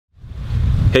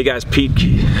Hey guys, Pete.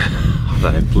 Hold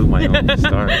on, I blew my own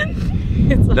start.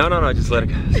 No, just let it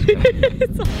go.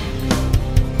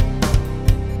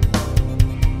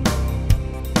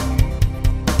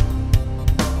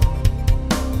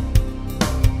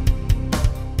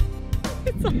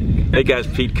 Hey guys,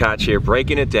 Pete Koch here,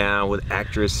 breaking it down with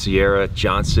actress Sierra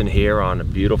Johnson here on a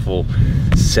beautiful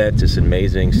set. This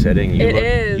amazing setting.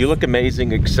 You look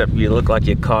amazing, except you look like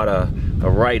you caught a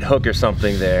right hook or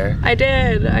something there. I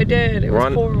did. It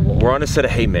was horrible. We're on a set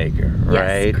of Haymaker,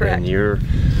 right? Yes, correct. And you're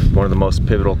one of the most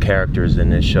pivotal characters in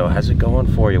this show. How's it going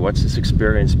for you? What's this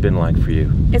experience been like for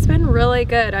you? It's been really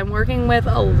good. I'm working with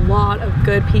a lot of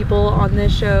good people on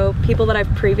this show, people that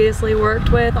I've previously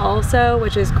worked with also,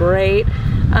 which is great.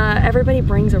 Everybody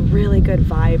brings a really good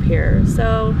vibe here.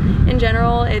 So in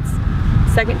general, it's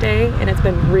second day and it's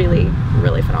been really,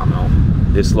 really phenomenal.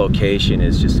 This location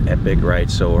is just epic, right?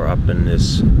 So we're up in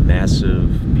this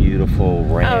massive, beautiful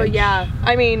ranch. Oh yeah,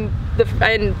 I mean,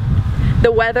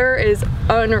 the weather is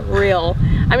unreal.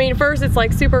 I mean, first it's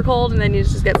like super cold and then it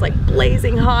just gets like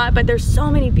blazing hot, but there's so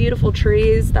many beautiful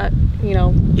trees that, you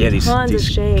know, yeah, these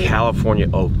shade. California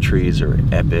oak trees are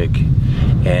epic.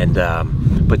 And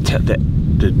but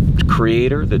the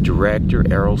creator, the director,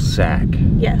 Errol Sack.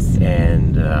 Yes.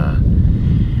 And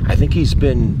I think he's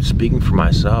been, speaking for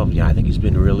myself, yeah, I think he's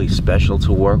been really special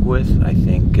to work with. I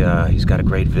think he's got a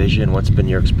great vision. What's been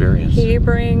your experience? He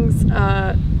brings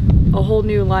a whole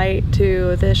new light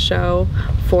to this show,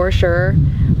 for sure.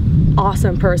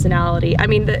 Awesome personality. I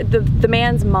mean, the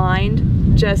man's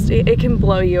mind, just, it can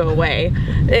blow you away.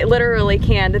 It literally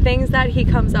can. The things that he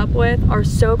comes up with are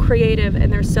so creative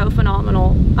and they're so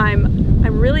phenomenal.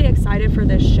 I'm really excited for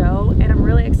this show, and I'm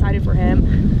really excited for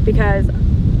him because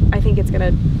I think it's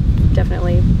gonna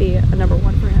definitely be a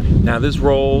 #1 for him. Now this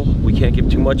role, we can't give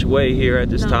too much away here at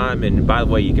this time, and by the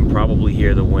way, you can probably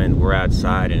hear the wind. We're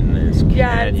outside in this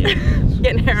canyon.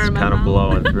 Getting hair in my kind of mouth.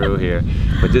 blowing through here.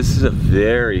 But this is a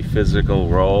very physical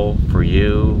role for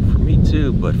you, for me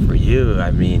too, but for you,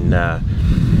 I mean,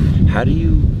 how do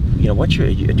you know, do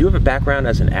you have a background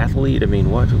as an athlete? I mean,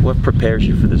 what prepares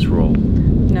you for this role?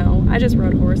 No, I just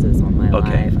rode horses all my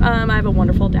life. I have a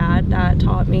wonderful dad that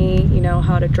taught me, you know,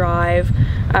 how to drive.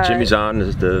 Jimmy Zahn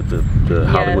is the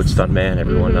Hollywood stuntman,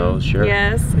 everyone knows, sure.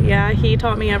 Yes, yeah, he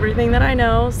taught me everything that I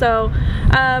know. So,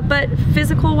 but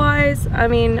physical-wise, I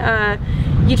mean,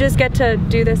 you just get to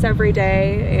do this every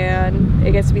day, and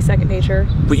it gets to be second nature.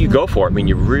 But you go for it. I mean,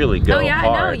 you really go hard. Oh yeah,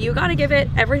 no, you got to give it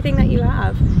everything that you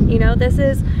have. You know,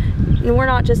 we're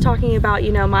not just talking about,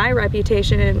 you know, my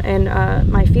reputation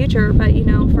and my future, but, you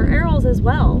know, for Errol's as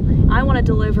well. I want to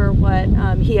deliver what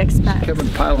he expects. Kevin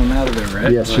piling out of there,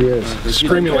 right? Yes, she is.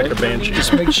 Screaming like a banshee.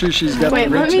 Just make sure she's got the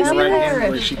reach in the right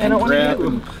hand where she can grab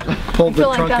and pull the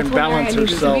trunk and balance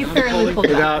herself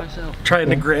without trying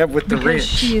to grab with the wrench.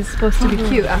 She's supposed to be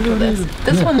cute after this.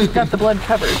 This one's got the blood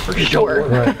covered for sure.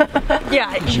 Right.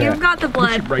 Yeah, you've got the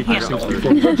blood handled.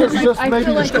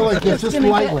 Just go like this, just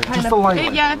lightly, just a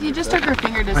lightly. Yeah, if you just took her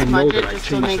finger to smudge it, just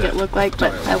to make it look like,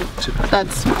 but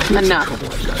that's enough.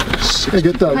 Hey,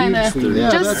 get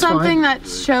that. Just something that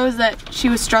shows that she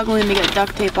was struggling to get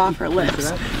duct tape off her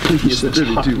lips.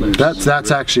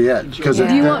 That's actually it. Because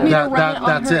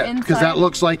that's it. Because that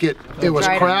looks like it was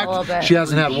cracked. She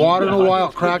hasn't had water in a while,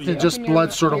 cracked, and just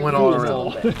blood sort of went all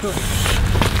around.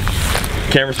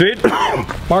 Camera speed.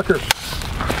 Marker.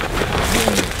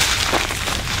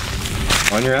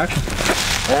 On your action.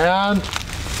 And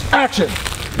action.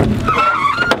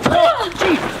 Oh,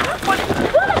 geez.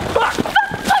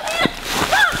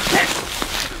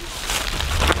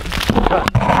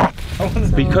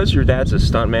 Because your dad's a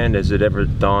stuntman, has it ever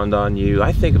dawned on you?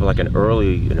 I think of like an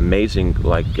amazing,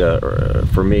 like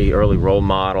for me, early role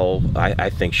model. I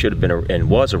think should have been and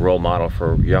was a role model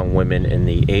for young women in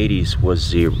the '80s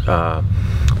was the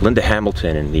Linda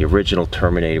Hamilton in the original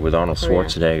Terminator with Arnold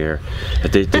Schwarzenegger.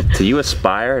 Do you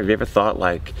aspire? Have you ever thought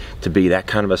like to be that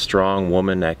kind of a strong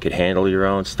woman that could handle your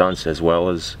own stunts as well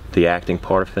as the acting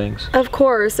part of things? Of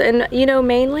course, and you know,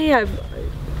 mainly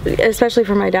especially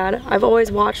for my dad, I've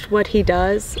always watched what he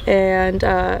does, and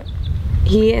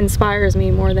he inspires me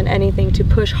more than anything to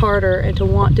push harder and to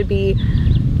want to be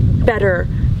better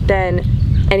than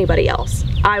anybody else.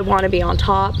 I want to be on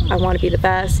top. I want to be the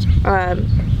best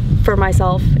for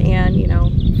myself and, you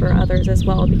know, for others as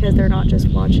well, because they're not just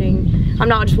watching, I'm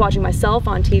not just watching myself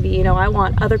on TV, you know, I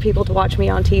want other people to watch me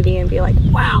on TV and be like,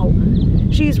 wow,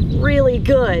 she's really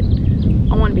good.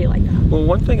 I want to be like that. Well,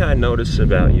 one thing I noticed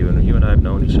about you, and you and I have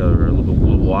known each other a little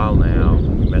while now,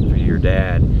 we met through your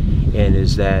dad, and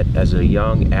is that as a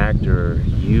young actor,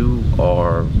 you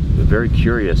are very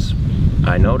curious.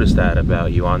 I noticed that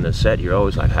about you on the set. You're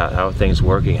always like, how are things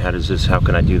working? How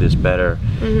can I do this better?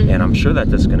 And I'm sure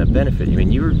that's going to benefit you. I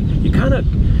mean, you kind of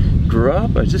grew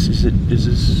up.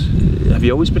 Have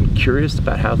you always been curious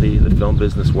about how the film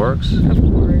business works? Of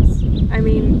course. I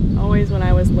mean, always when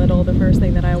I was little, the first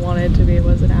thing that I wanted to be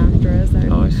was an actress.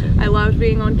 Oh, I see. I loved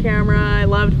being on camera. I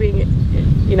loved being,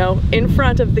 you know, in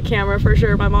front of the camera for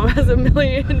sure. My mom has a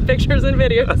million pictures and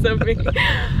videos of me.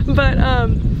 But,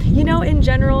 you know, in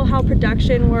general, how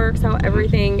production works, how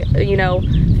everything, you know,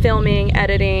 filming,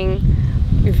 editing,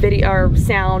 video or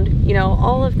sound, you know,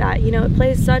 all of that, you know, it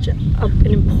plays such an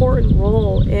important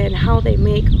role in how they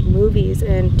make movies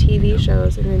and TV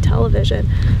shows and in television.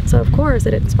 So of course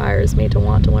it inspires me to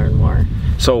want to learn more.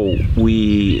 So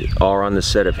we are on the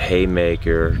set of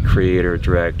Haymaker, creator,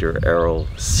 director Errol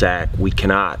Sack. We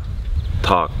cannot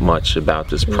talk much about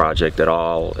this project at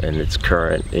all in its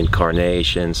current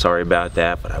incarnation. Sorry about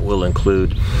that, but I will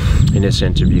include in this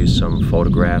interview some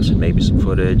photographs and maybe some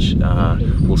footage.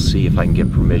 We'll see if I can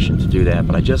get permission to do that,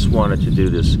 but I just wanted to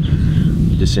do this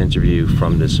interview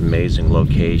from this amazing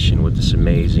location with this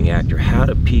amazing actor. How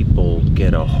do people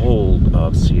get a hold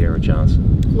of Sierra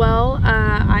Johnson? Well,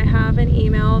 I have an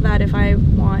email that if I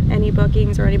want any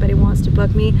bookings or anybody wants to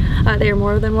book me, they are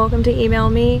more than welcome to email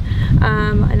me,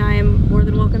 and I am more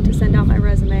than welcome to send out my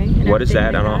resume. And what is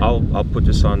that? And I'll put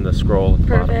this on the scroll at the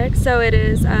Perfect. Bottom. So it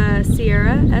is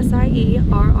Sierra,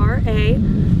 SIERRA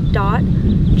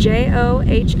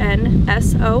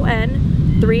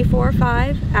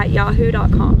JOHNSON345 @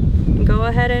 yahoo.com. Go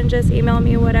ahead and just email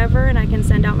me whatever, and I can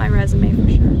send out my resume for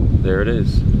sure. There it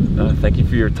is. Thank you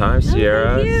for your time,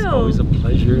 Sierra. Thank you. It's always a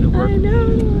pleasure to work with you. I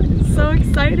know. It's so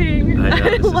exciting. I know.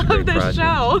 I love this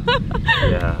show.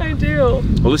 Yeah. I do.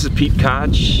 Well, this is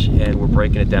Koch, and we're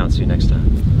breaking it down. See you next time.